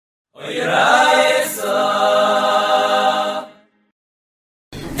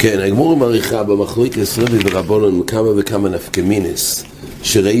כן, הגמור מעריכה במחלוקת רבי ורבונן כמה וכמה נפקמינס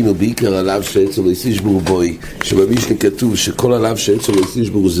שראינו בעיקר עליו שאצל איסישבור בוי, שבמשנה כתוב שכל עליו שאצל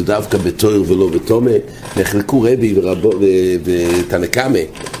איסישבור זה דווקא בתויר ולא בתומה. נחלקו רבי ותנקמה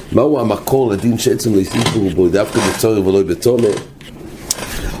מהו המקור לדין שאצל איסישבור בוי דווקא בתויר ולא בתומה,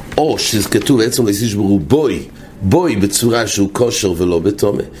 או שכתוב אצל איסישבור בוי בצורה שהוא כושר ולא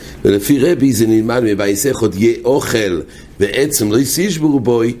בתומה. ולפי רבי זה נלמד מבייסך עוד יהיה אוכל בעצם לא יסישבור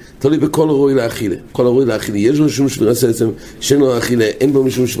בוי, תלוי בכל הרוי לאכילה. כל הרוי לאכילה יש לו משום שברס עצם, שאין לו לאכילה, אין בו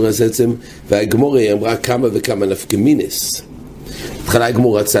משום שברס עצם. והגמורה אמרה כמה וכמה נפקמינס. התחלה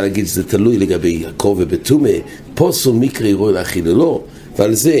הגמורה רצה להגיד שזה תלוי לגבי יעקב ובתומה, פוסל מקרי רוי לאכילה לא,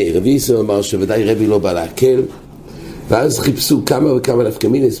 ועל זה רבי ישראל אמר שוודאי רבי לא בא להקל, ואז חיפשו כמה וכמה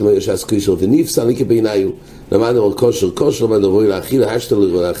נפקמינס ומה ישס כושר ונפסל לי כביניו. למד אמר כושר, למד רוי לאכילה, השתל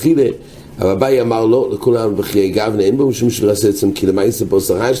רוי לאכילה. אבל אביי אמר לא, לכולם בחיי גבנה, אין בו משום שברס עצם, כי למעשה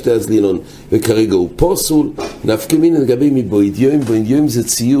בוסר השתה אז לינון, וכרגע הוא פוסול. נפקמין לגבי מבוידיום, בוידיום זה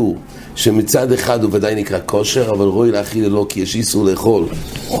ציור, שמצד אחד הוא ודאי נקרא כושר, אבל רוי לאכילה לא, כי יש איסור לאכול.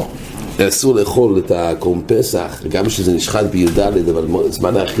 אסור לאכול את הקורם פסח, גם שזה נשחט בי"ד, אבל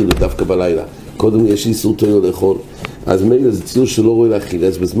זמן האכילה דווקא בלילה. קודם יש איסור תויר לאכול. אז מילא זה ציור שלא רוי לאכילה,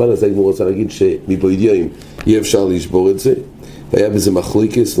 אז בזמן הזה אני רוצה להגיד שמבוידיום יהיה אפשר לשבור את זה. והיה בזה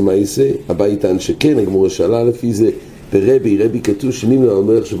מחלוקת למעשה, הבית טען שכן, הגמורה שאלה לפי זה, ברבי כתוב שנימנה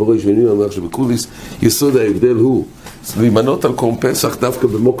אומר שבראש ונימנה אומר שבקוליס יסוד ההבדל הוא להימנות על קורם פסח דווקא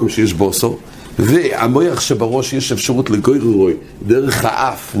במקום שיש בוסו, והמויח שבראש יש אפשרות לגוירוי, דרך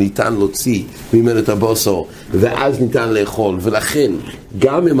האף ניתן להוציא ממנו את הבוסו, ואז ניתן לאכול, ולכן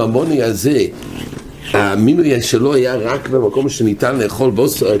גם עם המוני הזה, המינוי שלו היה רק במקום שניתן לאכול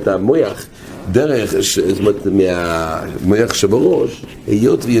בוסו את המויח, דרך, זאת אומרת, מהמויח שבראש,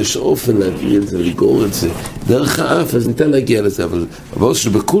 היות ויש אופן להביא את זה ולגרור את זה דרך האף, אז ניתן להגיע לזה. אבל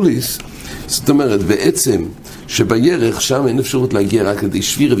שבקוליס, זאת אומרת, בעצם שבירך שם אין אפשרות להגיע רק לידי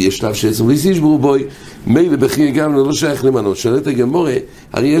שבירה, ויש שלב שעצם ליסישבור בוי, מילא בחיי גם לא שייך למנות. שאלת הגמורה,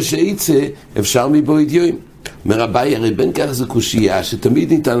 הרי יש שעיצה אפשר מבוי דיועים. מרבי, הרי בין כך זה קושייה,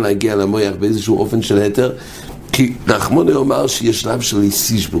 שתמיד ניתן להגיע למויח באיזשהו אופן של היתר, כי רחמונה אומר שיש שלב של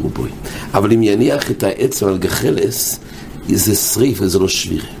איסישבור בוי, אבל אם יניח את העצם על גחלס זה שריף וזה לא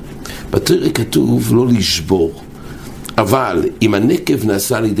שבירה. בתורה כתוב לא לשבור, אבל אם הנקב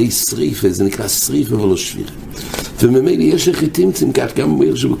נעשה על ידי שריף זה נקרא שריף אבל לא שבירה. וממילא יש החיתים צמקח, גם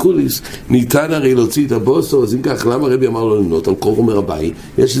אומר שבקוליס ניתן הרי להוציא את הבוסו, אז אם כך למה רבי אמר לו למנות על קורא מרבי?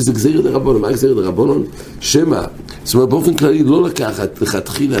 יש איזה גזירת הרבונון. מה גזירת הרבונון? שמה, זאת אומרת באופן כללי לא לקחת,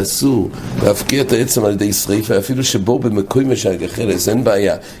 לכתחילה אסור להפקיע את העצם על ידי שריפה, אפילו שבו במקוי משל הגחלס אין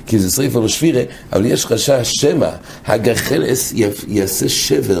בעיה, כי זה שריפה לא שבירה, אבל יש חשש שמה הגחלס יעשה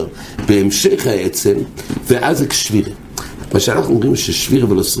שבר בהמשך העצם ואז זה כשבירה. מה שאנחנו אומרים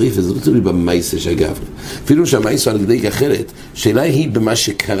ששביר ולא שריפה, זה לא תלוי במייסה שאגב. אפילו שהמייסה על ידי גחלת, שאלה היא במה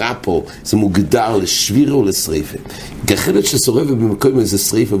שקרה פה, זה מוגדר לשביר או לשריפה. גחלת ששורפת במקום איזה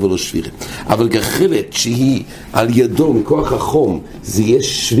שריפה ולא שבירה. אבל גחלת שהיא על ידו מכוח החום, זה יהיה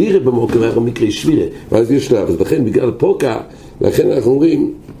שבירה במקום, אנחנו מקרה שבירה. ואז יש לה, אז לכן בגלל פוקה, לכן אנחנו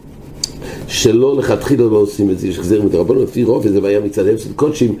אומרים, שלא לכתחילה לא עושים את זה, יש גזיר מדרבנו לפי רוב, וזה בעיה מצד הפסד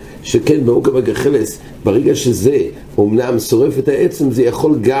קודשים, שכן בעוקב הגחלס, ברגע שזה אומנם שורף את העצם, זה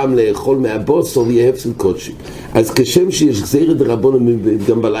יכול גם לאכול מהבוסו ויהיה הפסד קודשים. אז כשם שיש גזיר מדרבנו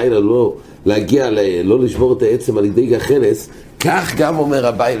גם בלילה לא להגיע, לא לשבור את העצם על ידי גחלס, כך גם אומר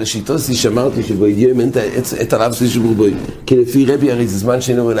הבאי לשיטוסי שאמרתי שבוידיום אין את עליו שישבור בוי, כי לפי רבי הרי זה זמן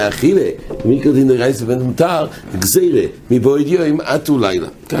שאינו להאכילה, מיקר דין רייס ובן מותר, גזירה מבוידיום עטו לילה.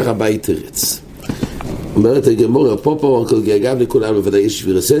 כך הבאי תרץ. אומרת הגמורה, פה אגב לכולם בוודאי יש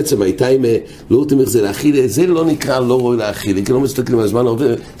שבירס עצם, הייתה אם לא תמך זה להאכילה, זה לא נקרא לא רוי להאכילה, כי לא מסתכלים על הזמן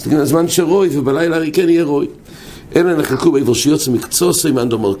עובר, מסתכלים על הזמן שרוי, ובלילה הרי כן יהיה רוי. אלא נחלקו בעבר שיוצא מקצוסי, מה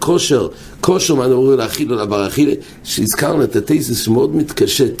דומר כושר, מה דומר להאכילה לעבר האכילה, שהזכרנו את התייסס שמאוד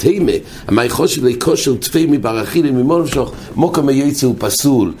מתקשה, תימה, מה יחושב לי כושר תפי מבר האכילה, ממון ושוך, מוקם היוצא הוא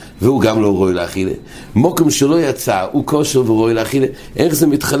פסול, והוא גם לא רוי להאכילה. מוקם שלא יצא, הוא כושר ורוי להאכילה, איך זה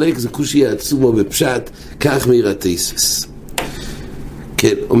מתחלק, זה קושי עצומו בפשט, כך מאיר התייסס.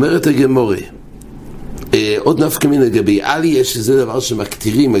 כן, אומרת הגמורה, עוד נפקא מן לגבי עלי יש שזה דבר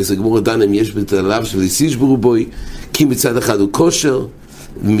שמקטירים, אז הגמור דנם יש בתעליו של איסישבור בוי, כי מצד אחד הוא כושר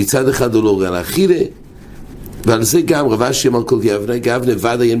ומצד אחד הוא לא רע להאכילה, ועל זה גם רב אשי אמר כל גבנה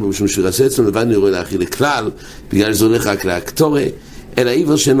ודאי אין בו משום שרס עצם לבד נראה להאכילה כלל, בגלל שזה הולך רק להקטורה, אלא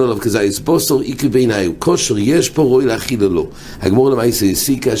עיוור שאינו עליו כזייס בוסור, איקי בעיניי הוא כושר, יש פה רואי להאכילה לו. הגמור למעשה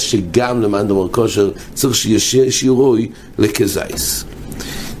הסיקה שגם למען דומר כושר צריך שיהיה רואי לכזייס.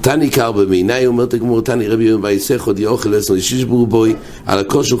 תני קר במיני, אומרת הגמור, תני רבי יום וייסך עוד יאוכל לסנו אישיש ברובוי, על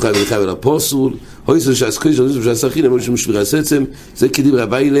הכושל חי ולחי ולפוסול, הויסו שעסקוי של הויסו שעסכין, אמרו שמשביר הסצם, זה כדיב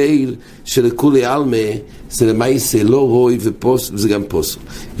רבי ליל, שלכולי אלמה, זה למעשה לא רוי ופוסול, וזה גם פוסול.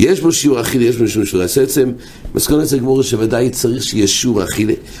 יש בו שיעור אכילה, יש בו משביר הסצם, מסכון אצל הגמור שוודאי צריך שיש שיעור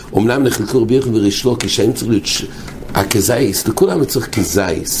אכילה, אמנם נחלקו רבי יחד ורישלו, כשהם צריך להיות הכזייס, לכולם צריך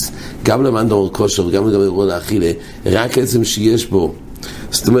כזייס, גם למען דומר כושר, גם לגבי אירוע לאכילה, רק עצם שיש בו,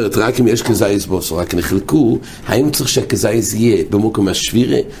 זאת אומרת, רק אם יש כזייס בוסו, רק נחלקו, האם צריך שהכזייס יהיה במוקם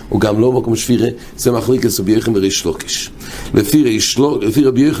השבירה, או גם לא במוקם השבירה, זה מחליק את רבי יוחנן וריש לוקיש. לפי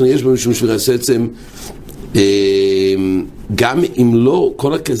רבי יוחנן יש בו משום שבירה סצם, גם אם לא,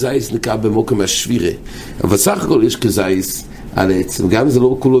 כל הכזייס נקרא במוקם השבירה, אבל סך הכל יש כזייס על עצם, גם זה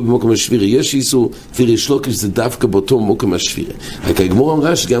לא כולו במוקם השבירה, יש איסור, לפי ריש לוקיש זה דווקא באותו מוקם השבירה. רק הגמור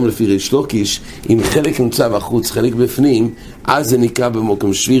אמרה שגם לפי ריש לוקיש, אם חלק נמצא בחוץ, חלק בפנים, אז זה נקרא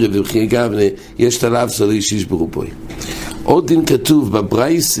במוקם שבירה, ובחי גבנה יש תלב סולי אישיש ברובוי. עוד דין כתוב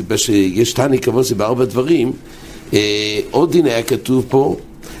בברייס, יש תני כבוסי בארבע דברים, עוד דין היה כתוב פה,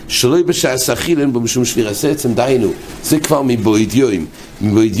 שלא בשעס אכילן בו משום שביר הסצם, דיינו, זה כבר מבוידיואים.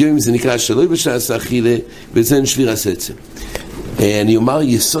 מבוידיואים זה נקרא שלא בשעס אכילה, וזה שביר הסצם. אני אומר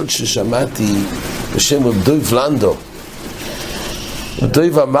יסוד ששמעתי בשם רב דויב לנדו. רב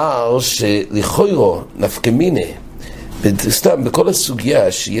דויב אמר שלכוירו נפקמינה, סתם בכל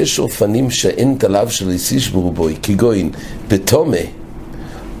הסוגיה שיש אופנים שאין תלב של איסיש ברובוי, כגוין בתומה,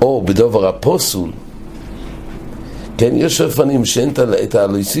 או בדובר הפוסול, כן, יש אופנים שאין את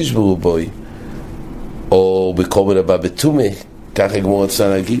הלויסיש ברובוי, או בקורבן הבא בתומה, ככה גמור רוצה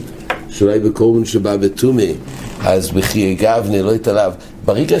להגיד, שאולי בקורבן שבא בתומה, אז בחיי גבנה לא יתלב.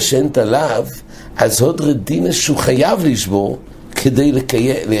 ברגע שאין תלב, אז עוד רדינה שהוא חייב לשבור, כדי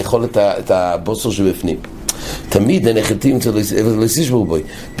לאכול את הבוסר שבפנים. תמיד הנחתים לויסיש ברובוי.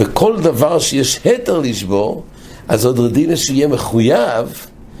 בכל דבר שיש היתר לשבור, אז עוד רדינה שיהיה מחויב,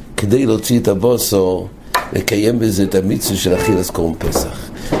 כדי להוציא את הבוסר, לקיים בזה את המצווה של אכילת קורבן פסח.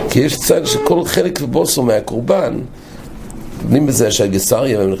 כי יש צד שכל חלק בוסר מהקורבן, נותנים בזה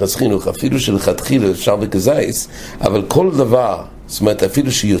שהגסריה ומנחס חינוך, אפילו שלכתחילה אפשר בכזייס, אבל כל דבר, זאת אומרת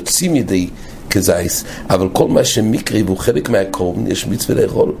אפילו שיוצאים ידי כזייס, אבל כל מה שמקריב הוא חלק מהקורבן, יש מצווה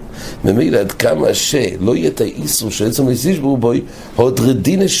לאכול. ממילא עד כמה שלא יהיה את האיסור שעצם איסיש ברובוי, עוד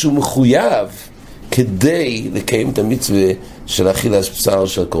רדינה שהוא מחויב כדי לקיים את המצווה של אכילת בשר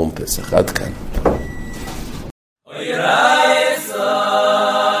של קורבן פסח. עד כאן.